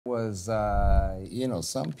Was, you know,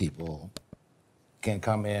 some people can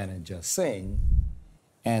come in and just sing,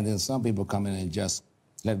 and then some people come in and just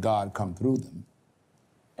let God come through them.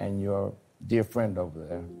 And your dear friend over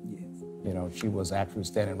there, yes, you know, she was actually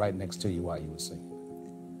standing right next to you while you were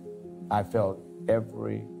singing. I felt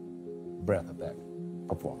every breath of that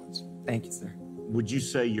performance. Thank you, sir. Would you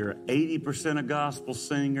say you're 80% a gospel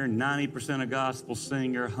singer, 90% a gospel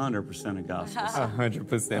singer, 100% a gospel singer?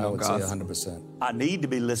 100% I would gospel. say 100%. I need to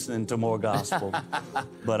be listening to more gospel,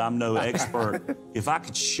 but I'm no expert. If I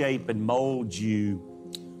could shape and mold you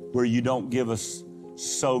where you don't give us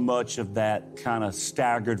so much of that kind of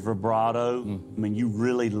staggered vibrato, I mean, you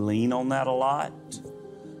really lean on that a lot.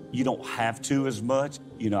 You don't have to as much.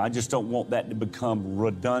 You know, I just don't want that to become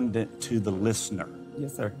redundant to the listener.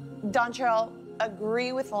 Yes, sir. Dontrell,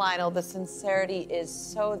 agree with Lionel. The sincerity is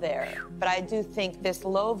so there. But I do think this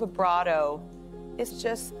low vibrato is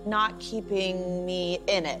just not keeping me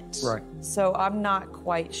in it. Right. So I'm not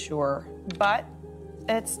quite sure. But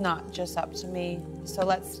it's not just up to me. So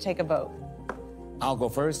let's take a vote. I'll go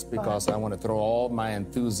first because I want to throw all my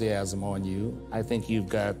enthusiasm on you. I think you've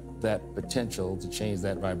got that potential to change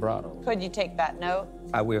that vibrato. Could you take that note?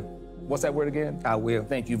 I will. What's that word again? I will.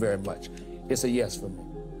 Thank you very much. It's a yes for me.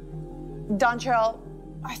 Dontrell,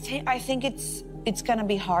 I think it's gonna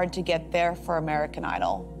be hard to get there for American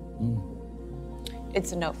Idol.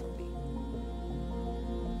 It's a no for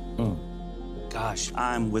me. Gosh,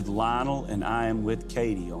 I'm with Lionel and I am with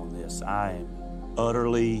Katy on this. I am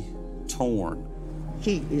utterly torn.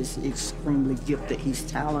 He is extremely gifted. He's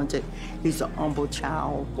talented. He's a humble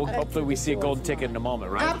child. Well, hopefully we see a golden ticket in a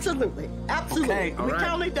moment, right? Absolutely. Absolutely. Okay, all We're right.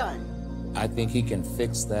 totally done. I think he can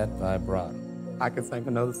fix that vibrato. I can sing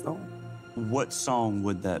another song. What song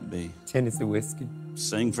would that be? Tennessee Whiskey.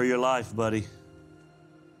 Sing for your life, buddy.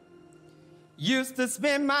 Used to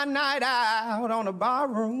spend my night out on a bar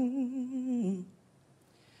room.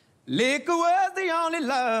 Liquor was the only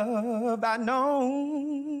love I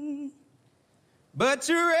known. But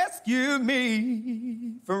you rescued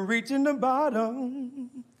me from reaching the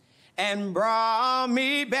bottom and brought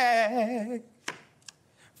me back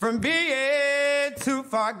from being too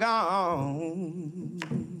far gone.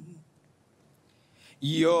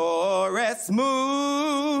 You're as smooth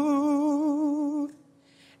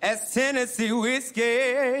as Tennessee whiskey.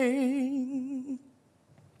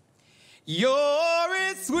 You're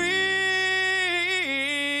as sweet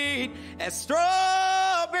as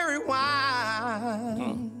strawberry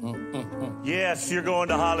wine. Yes, you're going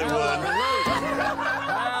to Hollywood.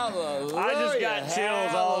 Hallelujah. I just got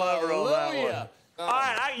chills all over on that one. Hallelujah. All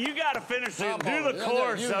right, you got to finish it. Do the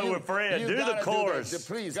chorus though with Fred. Do the chorus.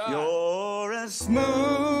 Please, God. You're as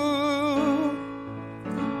Smooth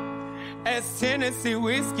as Tennessee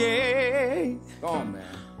whiskey. Go on, man.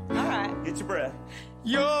 All right. Get your breath.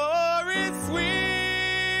 You're as sweet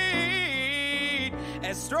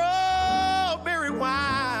as strawberry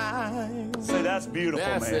wine. Say that's beautiful,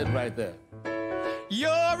 That's man. it right there.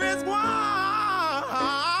 You're as warm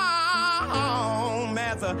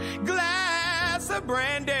as a glass of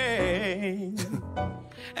brandy.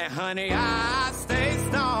 And honey, I stay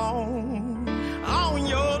stoned on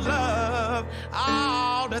your love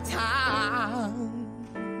all the time.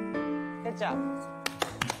 Good job.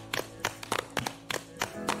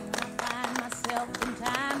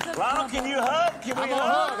 Lionel, can you hug? Can we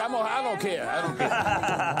hug? I don't care. I don't care.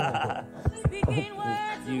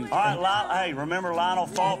 All right, Lionel. Hey, remember Lionel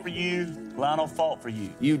fought for you. Lionel fought for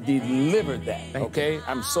you. You delivered that, okay?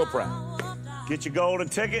 I'm so proud. Get your golden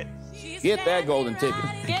ticket. Get that golden ticket.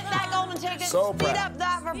 Get that golden ticket. So Speed proud. up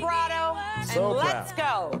that vibrato. So and let's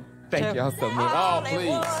go. Thank y'all so much. Oh,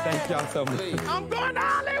 please. Thank y'all so much. Please. I'm going to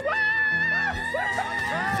Hollywood!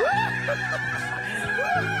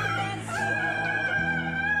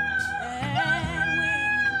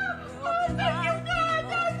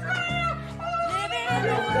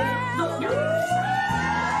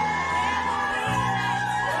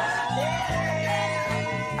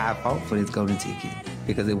 I fought for this golden ticket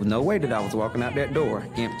because there was no way that I was walking out that door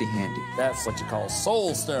empty-handed. That's what you call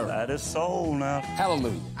soul stirring. That is soul now.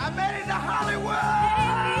 Hallelujah. I made it to Hollywood!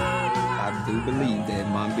 I do believe that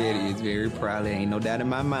Mom Betty is very proud. There ain't no doubt in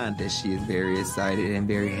my mind that she is very excited and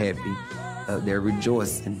very happy. They're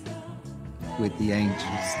rejoicing with the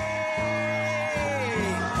angels.